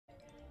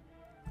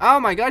Oh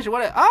my gosh,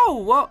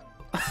 oh, what?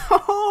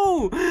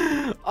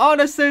 Oh,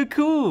 that's so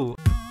cool.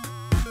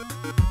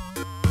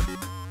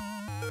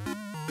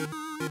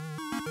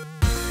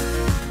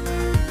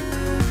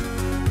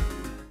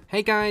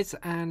 Hey guys,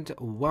 and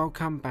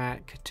welcome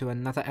back to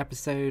another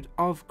episode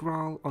of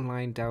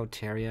GraalOnline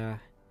Delteria.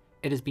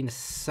 It has been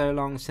so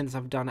long since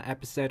I've done an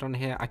episode on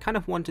here. I kind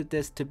of wanted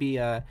this to be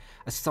a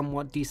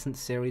somewhat decent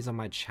series on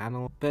my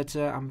channel, but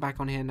I'm back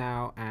on here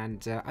now,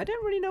 and I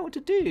don't really know what to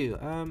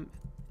do.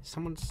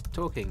 Someone's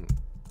talking.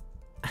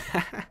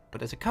 But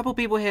there's a couple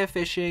people here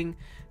fishing.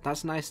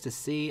 That's nice to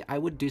see. I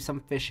would do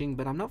some fishing,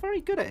 but I'm not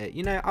very good at it.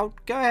 You know, I'll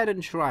go ahead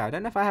and try. I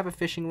don't know if I have a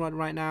fishing rod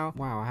right now.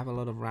 Wow, I have a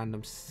lot of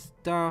random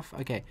stuff.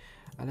 Okay,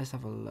 let's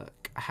have a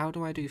look. How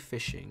do I do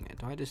fishing?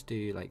 Do I just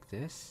do like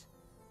this?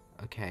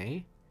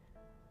 Okay.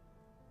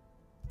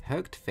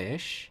 Hooked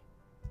fish.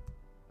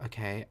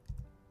 Okay.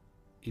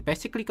 You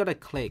basically got to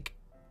click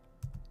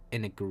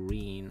in a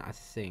green, I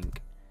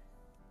think.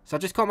 So I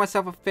just caught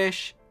myself a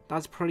fish.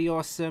 That's pretty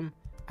awesome.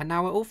 And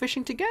now we're all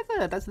fishing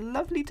together. That's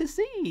lovely to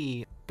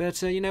see. But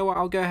you know what?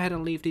 I'll go ahead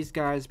and leave these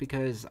guys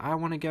because I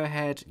want to go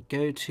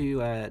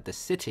to the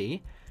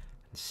city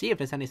and see if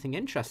there's anything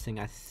interesting.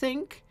 I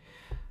think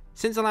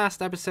since the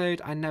last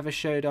episode, I never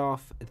showed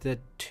off the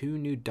 2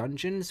 new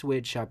dungeons,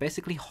 which are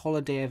basically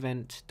holiday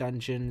event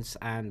dungeons,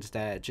 and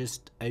they're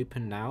just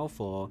open now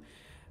for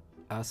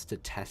us to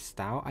test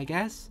out, I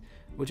guess,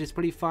 which is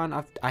pretty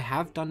fun. I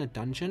have done the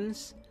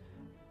dungeons,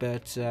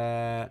 but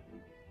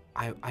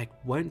I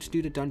won't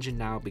do the dungeon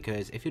now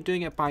because if you're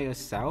doing it by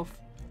yourself,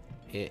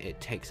 it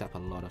takes up a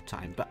lot of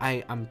time. But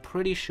I'm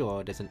pretty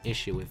sure there's an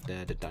issue with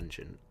the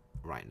dungeon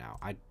right now.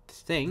 I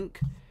think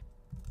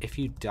if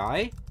you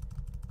die,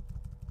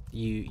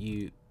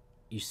 you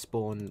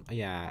spawn.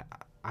 Yeah,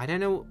 I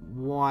don't know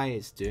why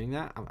it's doing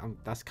that.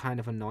 That's kind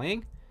of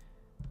annoying.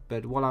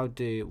 But what I'll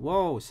do...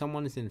 Whoa,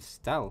 someone is in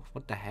stealth.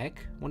 What the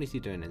heck? What is he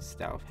doing in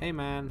stealth? Hey,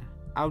 man.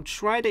 I'll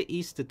try the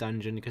Easter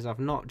dungeon because I've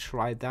not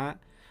tried that.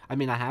 I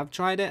mean, I have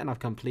tried it and I've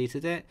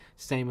completed it.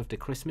 Same with the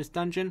Christmas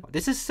dungeon.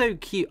 This is so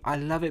cute. I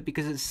love it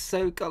because it's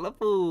so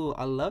colorful.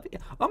 I love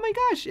it. Oh my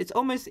gosh, it's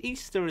almost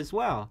Easter as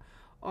well.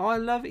 Oh, I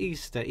love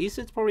Easter.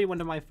 Easter's probably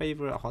one of my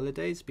favorite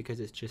holidays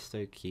because it's just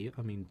so cute.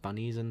 I mean,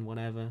 bunnies and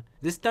whatever.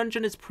 This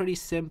dungeon is pretty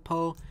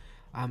simple.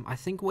 I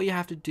think what you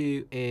have to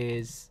do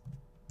is,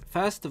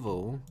 first of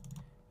all,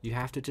 you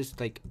have to just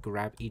like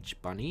grab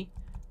each bunny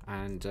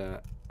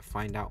and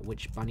find out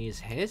which bunny is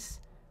his.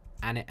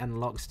 And it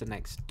unlocks the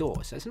next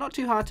door. So it's not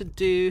too hard to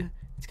do.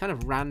 It's kind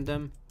of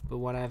random, but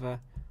whatever.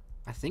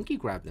 I think you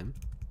grab them.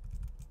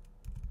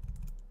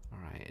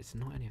 Alright, it's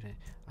not any of it.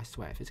 I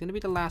swear, if it's going to be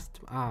the last...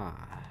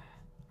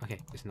 Okay,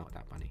 it's not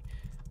that bunny.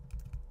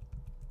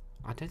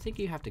 I don't think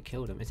you have to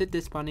kill them. Is it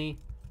this bunny?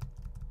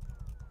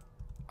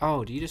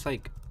 Oh, do you just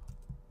like...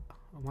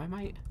 Why am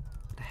I...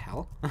 What the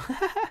hell?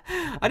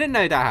 I didn't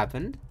know that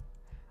happened.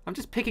 I'm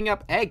just picking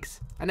up eggs.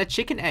 And they're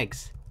chicken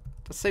eggs.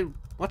 That's so...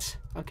 What?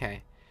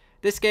 Okay.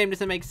 This game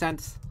doesn't make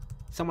sense.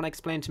 Someone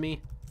explain to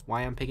me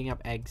why I'm picking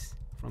up eggs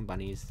from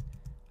bunnies.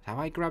 Have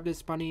I grabbed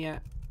this bunny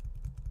yet?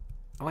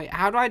 Oh wait,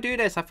 how do I do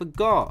this? I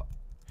forgot.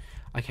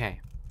 Okay.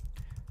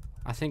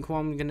 I think what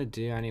I'm gonna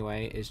do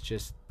anyway is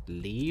just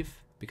leave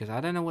because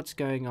I don't know what's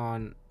going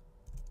on.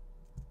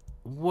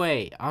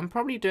 Wait, I'm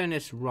probably doing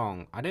this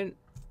wrong. I don't...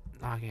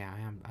 Oh yeah,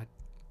 I am.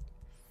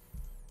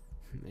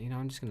 You know,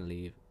 I'm just gonna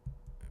leave.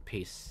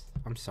 Peace.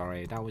 I'm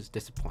sorry, that was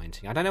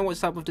disappointing. I don't know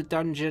what's up with the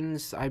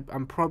dungeons.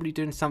 I'm probably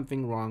doing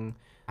something wrong.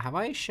 Have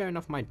I shown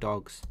off my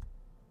dogs?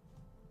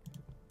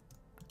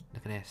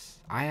 Look at this.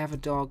 I have a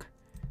dog.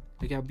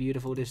 Look how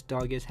beautiful this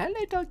dog is.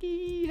 Hello,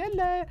 doggy.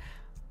 Hello.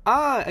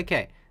 Ah,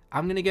 okay.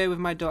 I'm gonna go with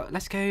my dog.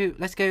 Let's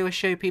go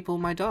show people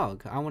my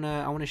dog. I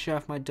wanna show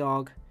off my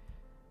dog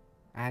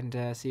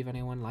and see if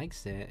anyone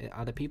likes it.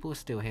 Are the people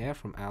still here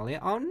from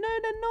earlier? Oh no,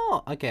 they're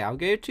not. Okay, I'll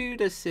go to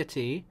the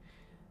city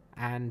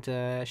and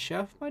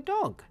show off my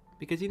dog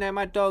because you know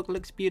my dog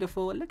looks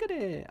beautiful. Look at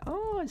it.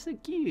 Oh, it's so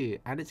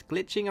cute and it's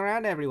glitching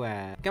around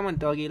everywhere. Come on,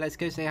 doggy, let's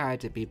go say hi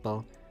to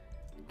people.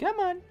 Come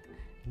on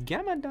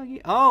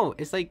doggy. Oh,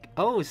 it's like,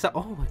 oh, so,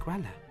 oh my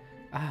grandma.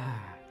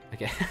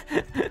 Okay.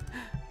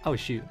 Oh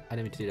shoot, I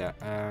didn't mean to do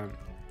that.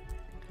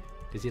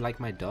 Does he like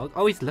my dog?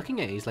 Oh, he's looking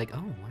at it. He's like,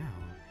 oh wow,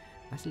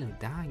 nice little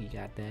dog you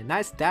got there.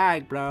 Nice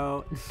dog,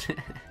 bro.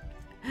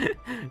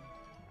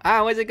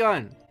 Where's it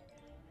going?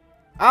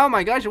 Oh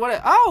my gosh,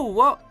 what?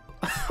 What?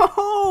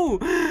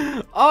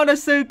 Oh,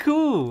 that's so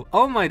cool.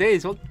 Oh my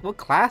days, what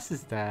class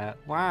is that?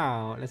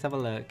 Wow, let's have a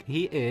look.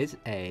 He is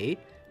a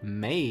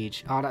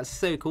mage. Oh, that's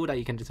so cool that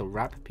you can just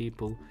wrap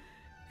people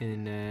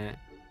in,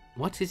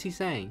 what is he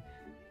saying?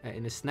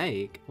 In a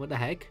snake? What the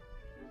heck?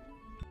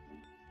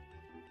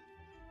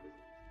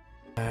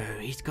 Oh,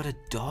 he's got a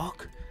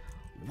dog?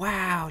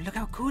 Wow, look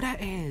how cool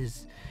that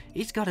is.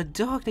 He's got a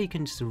dog that you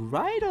can just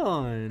ride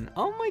on.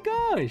 Oh my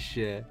gosh.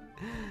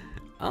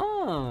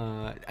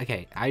 Oh,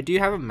 okay. I do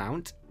have a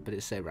mount, but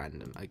it's so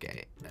random.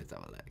 Okay, let's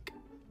have a look.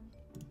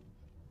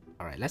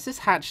 Alright, let's just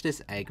hatch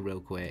this egg real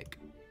quick.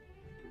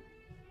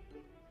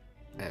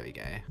 There we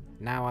go.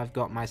 Now I've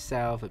got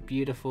myself a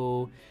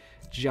beautiful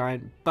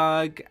giant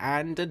bug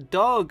and a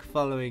dog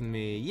following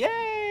me.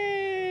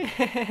 Yay!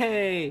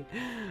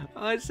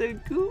 Oh, it's so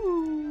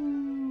cool.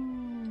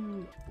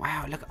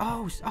 Wow, look.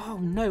 Oh,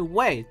 no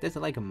way. There's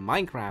like a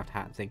Minecraft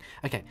hat thing.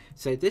 Okay,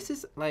 so this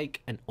is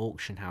like an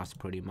auction house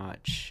pretty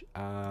much.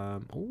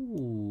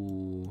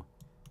 Ooh.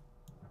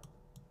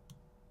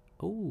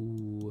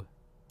 Ooh.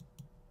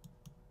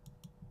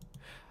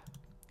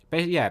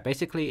 Yeah,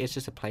 basically it's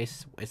just a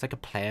place, it's like a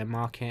player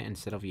market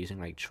instead of using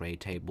like trade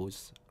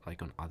tables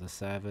like on other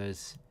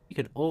servers. You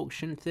can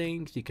auction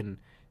things, you can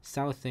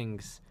sell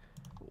things,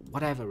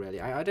 whatever really.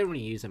 I don't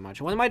really use it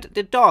much. What am I,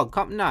 the dog,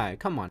 come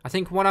on. I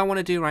think what I want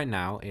to do right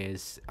now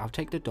is, I'll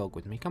take the dog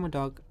with me. Come on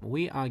dog,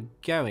 we are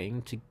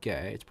going to go,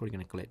 it's probably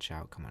going to glitch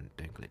out. Come on,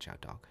 don't glitch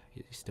out dog,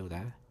 he's still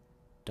there.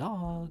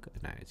 Dog,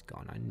 no, it's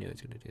gone. I knew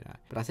it's gonna do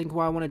that. But I think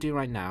what I want to do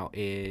right now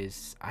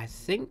is, I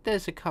think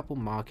there's a couple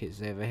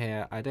markets over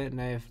here. I don't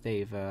know if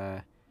they've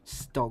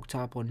stocked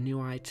up on new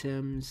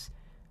items.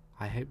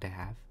 I hope they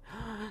have.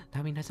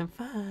 That means there's some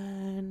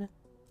fun.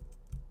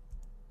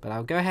 But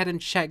I'll go ahead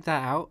and check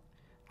that out,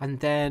 and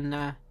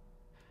then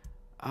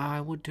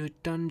I would do a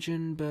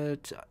dungeon,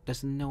 but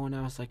there's no one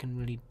else I can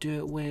really do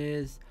it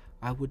with.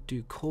 I would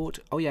do court.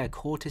 Oh yeah,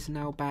 court is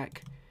now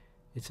back.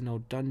 It's an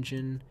old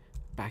dungeon.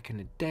 Back in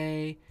the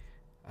day.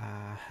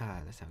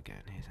 Let's have a go.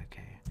 Here's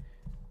okay.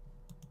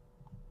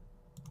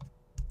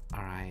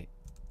 Alright.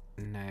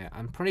 No,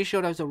 I'm pretty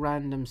sure that was a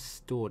random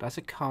store. That's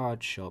a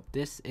card shop.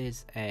 This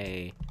is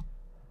a...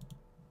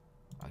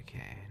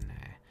 Okay, no.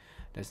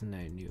 There's no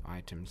new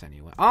items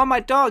anywhere. Oh, my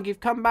dog! You've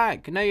come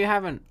back! No, you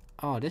haven't.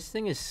 Oh, this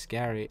thing is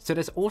scary. So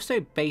there's also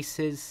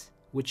bases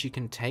which you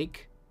can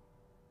take.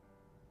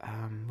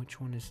 Which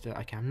one is the...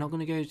 Okay, I'm not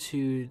going to go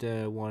to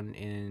the one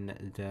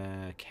in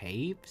the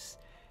caves,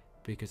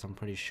 because I'm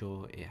pretty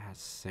sure it has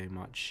so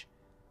much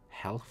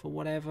health or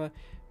whatever.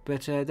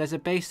 But there's a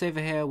base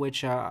over here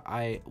which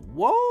whoa!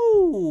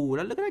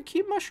 Look at that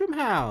cute mushroom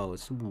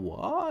house.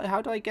 What?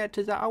 How do I get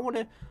to that? I want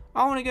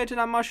to go to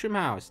that mushroom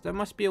house. There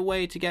must be a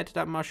way to get to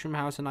that mushroom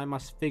house, and I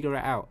must figure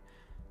it out,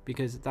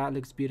 because that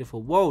looks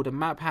beautiful. Whoa, the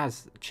map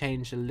has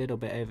changed a little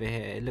bit over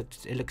here. It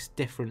looks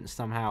different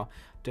somehow.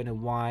 Don't know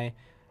why.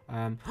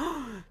 Of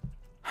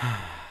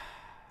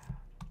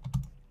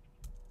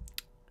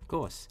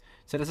course.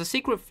 So there's a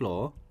secret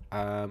floor.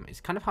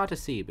 It's kind of hard to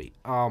see, but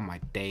oh my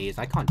days,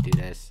 I can't do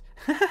this.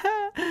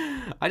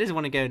 I just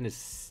want to go in this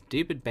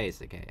stupid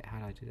base. Okay, how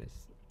do I do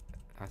this?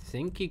 I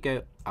think you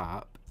go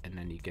up, and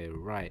then you go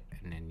right,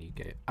 and then you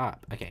go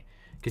up. Okay,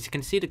 because you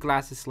can see the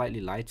glass is slightly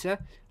lighter,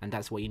 and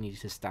that's what you need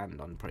to stand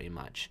on pretty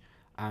much.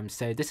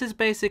 So this is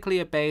basically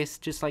a base,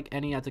 just like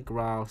any other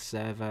Graal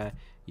server.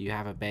 You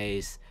have a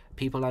base.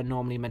 People are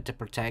normally meant to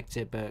protect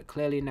it, but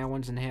clearly no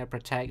one's in here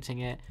protecting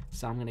it.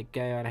 So I'm going to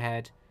go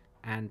ahead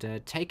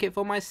and take it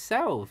for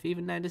myself,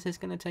 even though this is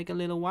going to take a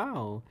little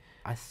while.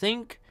 I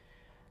think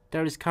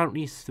there is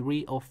currently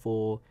 3 or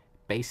 4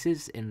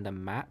 bases in the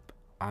map.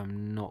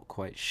 I'm not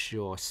quite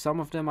sure. Some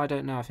of them I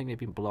don't know. I think they've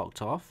been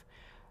blocked off.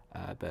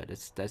 But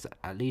there's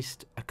at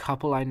least a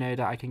couple I know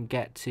that I can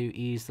get to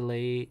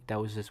easily. There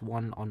was this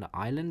one on the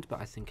island,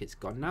 but I think it's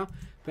gone now.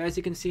 But as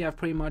you can see, I've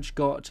pretty much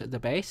got the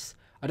base.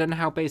 I don't know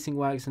how basing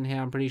works in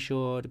here. I'm pretty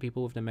sure the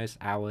people with the most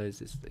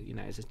hours, it's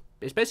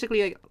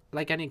basically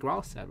like any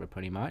Graal server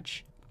pretty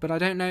much. But I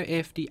don't know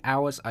if the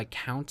hours are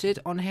counted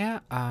on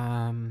here.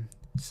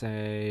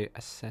 So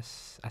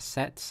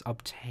assets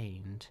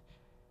obtained.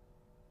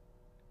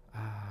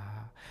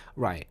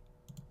 Right.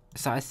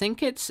 So I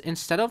think it's,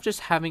 instead of just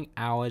having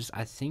hours,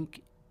 I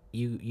think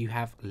you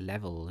have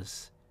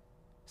levels.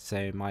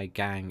 So my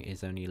gang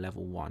is only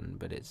level 1,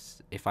 but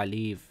it's, if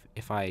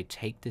I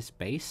take this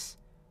base,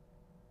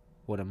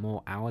 what, the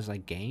more hours I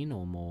gain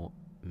or more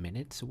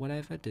minutes or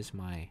whatever, does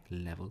my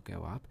level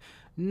go up?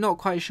 Not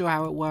quite sure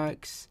how it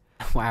works.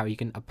 Wow, you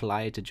can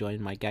apply to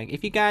join my gang.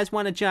 If you guys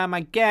want to join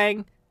my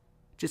gang,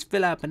 just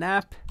fill up an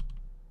app.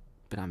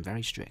 But I'm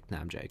very strict. No,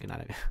 I'm joking. I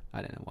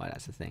don't know why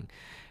that's a thing.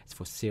 It's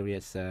for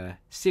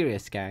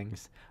serious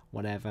gangs,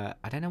 whatever.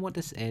 I don't know what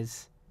this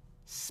is.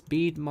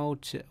 Speed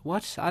mode.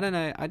 What? I don't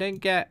know. I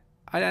don't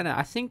know.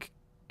 I think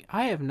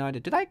I have no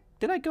idea.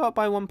 Did I go up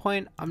by 1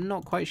 point? I'm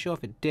not quite sure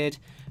if it did.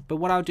 But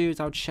what I'll do is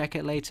I'll check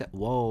it later.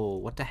 Whoa!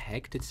 What the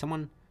heck? Did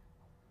someone?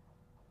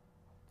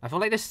 I feel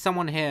like there's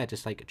someone here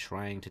just like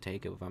trying to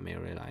take it without me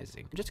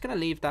realizing. I'm just gonna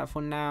leave that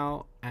for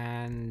now,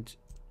 and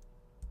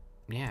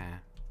yeah.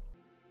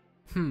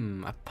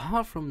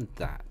 Apart from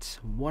that,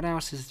 what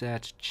else is there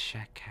to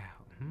check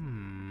out?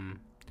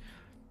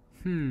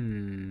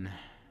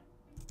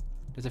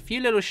 There's a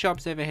few little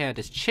shops over here.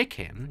 There's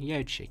chicken.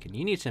 Yo, chicken,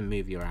 you need to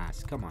move your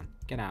ass. Come on,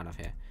 get out of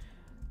here.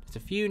 There's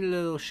a few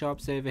little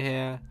shops over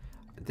here.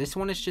 This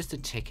one is just a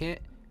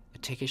ticket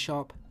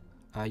shop.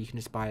 You can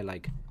just buy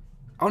like,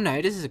 oh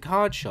no, this is a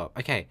card shop.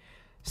 Okay,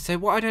 so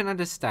what I don't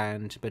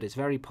understand, but it's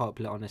very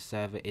popular on this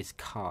server, is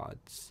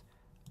cards.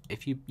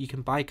 If you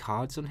can buy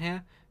cards on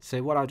here.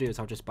 So what I'll do is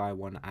I'll just buy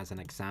one as an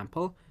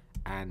example,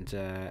 and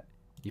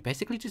you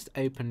basically just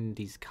open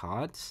these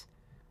cards,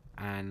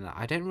 and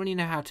I don't really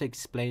know how to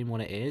explain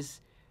what it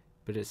is,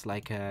 but it's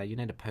like you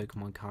know, the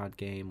Pokemon card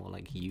game or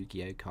like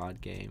Yu-Gi-Oh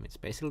card game. It's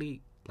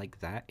basically like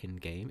that in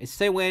game. It's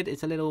so weird.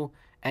 It's a little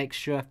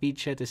extra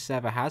feature the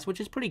server has, which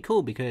is pretty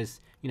cool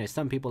because, you know,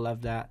 some people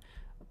love that.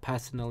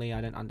 Personally,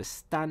 I don't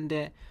understand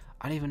it.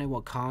 I don't even know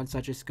what cards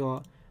I just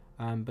got.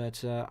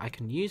 But I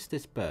can use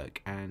this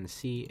book and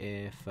see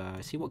if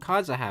see what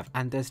cards I have,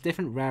 and there's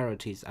different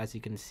rarities. As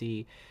you can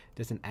see,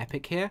 there's an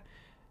epic here,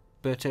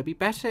 but it'd be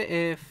better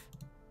if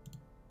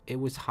it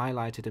was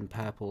highlighted in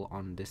purple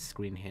on this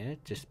screen here,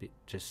 just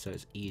so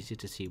it's easier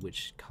to see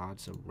which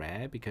cards are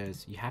rare,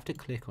 because you have to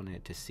click on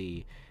it to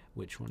see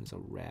which ones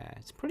are rare.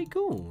 It's pretty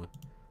cool.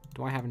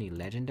 Do I have any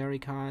legendary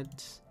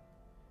cards?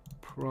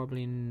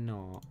 Probably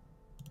not.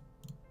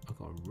 I've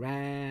got a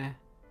rare.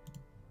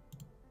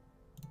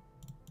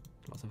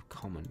 Lots of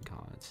common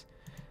cards.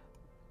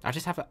 I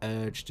just have an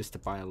urge just to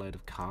buy a load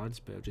of cards,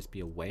 but it'll just be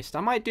a waste.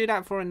 I might do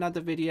that for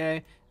another video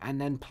and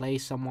then play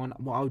someone.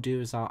 What I'll do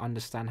is I'll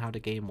understand how the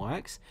game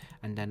works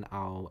and then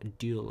I'll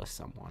duel with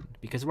someone.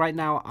 Because right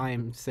now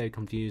I'm so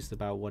confused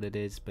about what it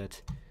is,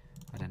 but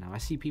I don't know. I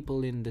see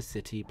people in the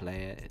city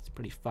play it. It's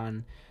pretty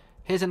fun.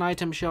 Here's an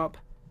item shop.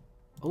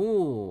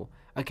 Oh,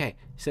 okay.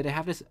 So they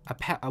have this.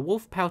 A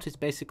wolf pelt is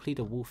basically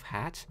the wolf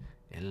hat.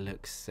 It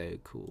looks so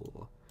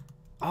cool.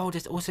 Oh,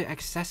 there's also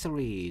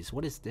accessories.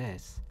 What is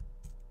this?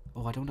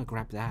 Oh, I don't want to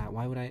grab that.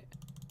 Why would I?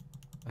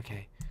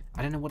 Okay.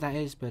 I don't know what that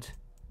is, but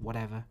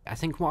whatever. I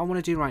think what I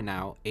want to do right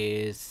now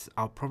is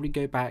I'll probably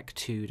go back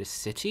to the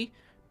city,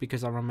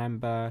 because I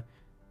remember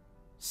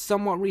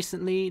somewhat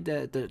recently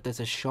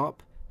there's a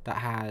shop that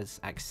has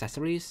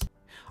accessories.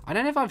 I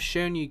don't know if I've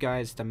shown you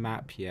guys the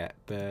map yet,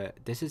 but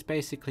this is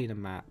basically the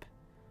map.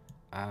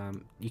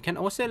 You can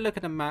also look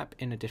at the map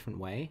in a different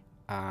way.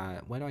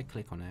 Where do I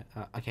click on it?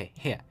 Okay,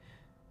 here.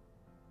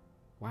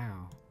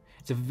 Wow,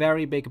 it's a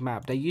very big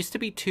map. There used to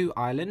be 2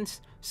 islands,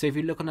 so if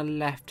you look on the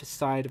left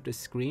side of the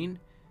screen,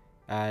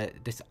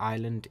 this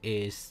island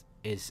is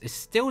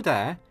still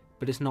there,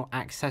 but it's not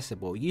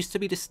accessible. It used to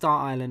be the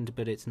Star Island,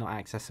 but it's not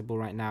accessible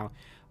right now.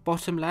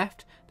 Bottom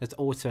left, there's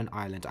also an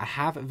island. I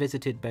have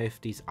visited both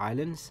these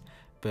islands,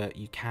 but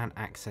you can't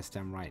access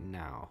them right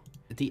now.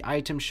 The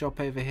item shop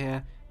over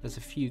here, there's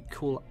a few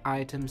cool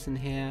items in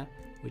here,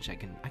 which I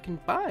can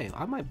buy.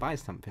 I might buy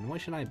something. What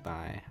should I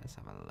buy? Let's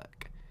have a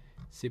look.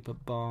 Super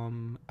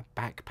bomb, a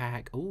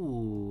backpack.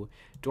 Ooh,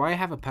 do I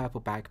have a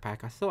purple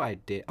backpack? I thought I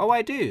did. Oh,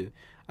 I do.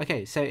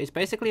 Okay, so it's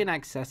basically an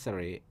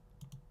accessory.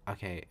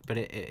 Okay, but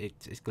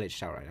it's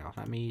glitched out right now.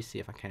 Let me see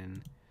if I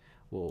can.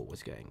 Whoa,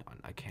 what's going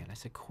on? Okay,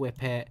 let's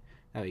equip it.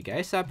 There we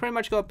go. So I pretty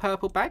much got a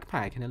purple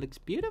backpack, and it looks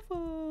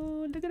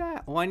beautiful. Look at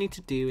that. All I need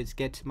to do is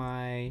get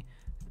my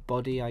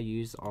body I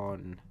use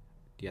on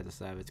the other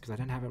servers, because I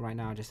don't have it right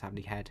now. I just have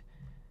the head.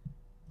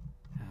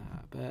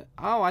 But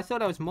oh, I thought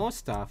there was more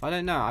stuff. I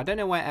don't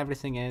know where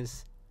everything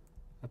is.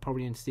 They're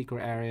probably in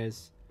secret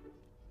areas.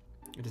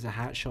 There's a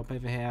hat shop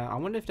over here. I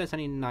wonder if there's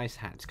any nice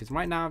hats, because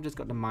right now I've just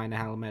got the miner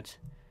helmet.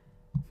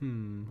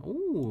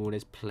 Oh,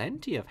 there's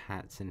plenty of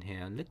hats in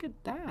here. Look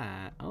at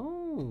that.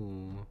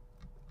 Oh,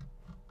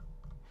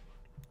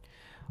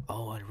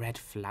 a red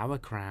flower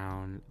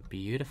crown.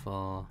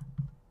 Beautiful.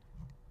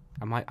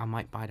 I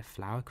might buy the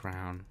flower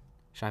crown.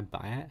 Should I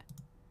buy it?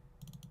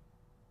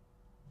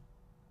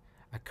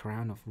 A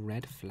crown of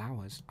red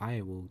flowers.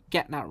 I will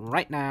get that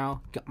right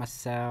now. Got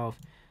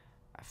myself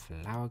a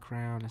flower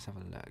crown. Let's have a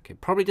look. It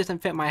probably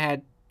doesn't fit my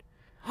head.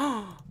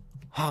 Oh,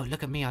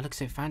 look at me. I look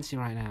so fancy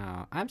right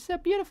now. I'm so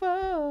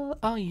beautiful.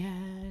 Oh, yeah.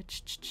 I'm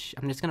just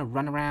going to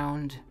run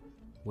around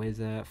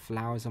with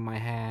flowers on my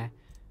hair.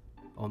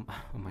 On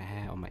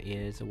my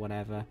ears or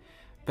whatever.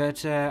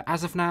 But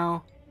as of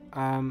now,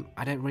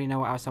 I don't really know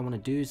what else I want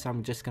to do. So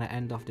I'm just going to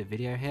end off the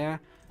video here.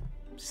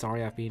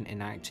 Sorry I've been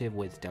inactive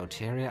with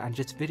Delteria and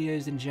just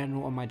videos in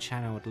general on my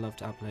channel. I'd love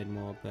to upload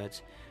more,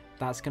 but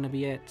that's going to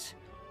be it.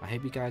 I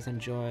hope you guys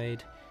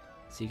enjoyed.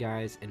 See you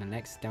guys in the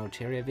next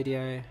Delteria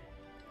video.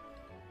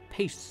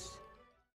 Peace.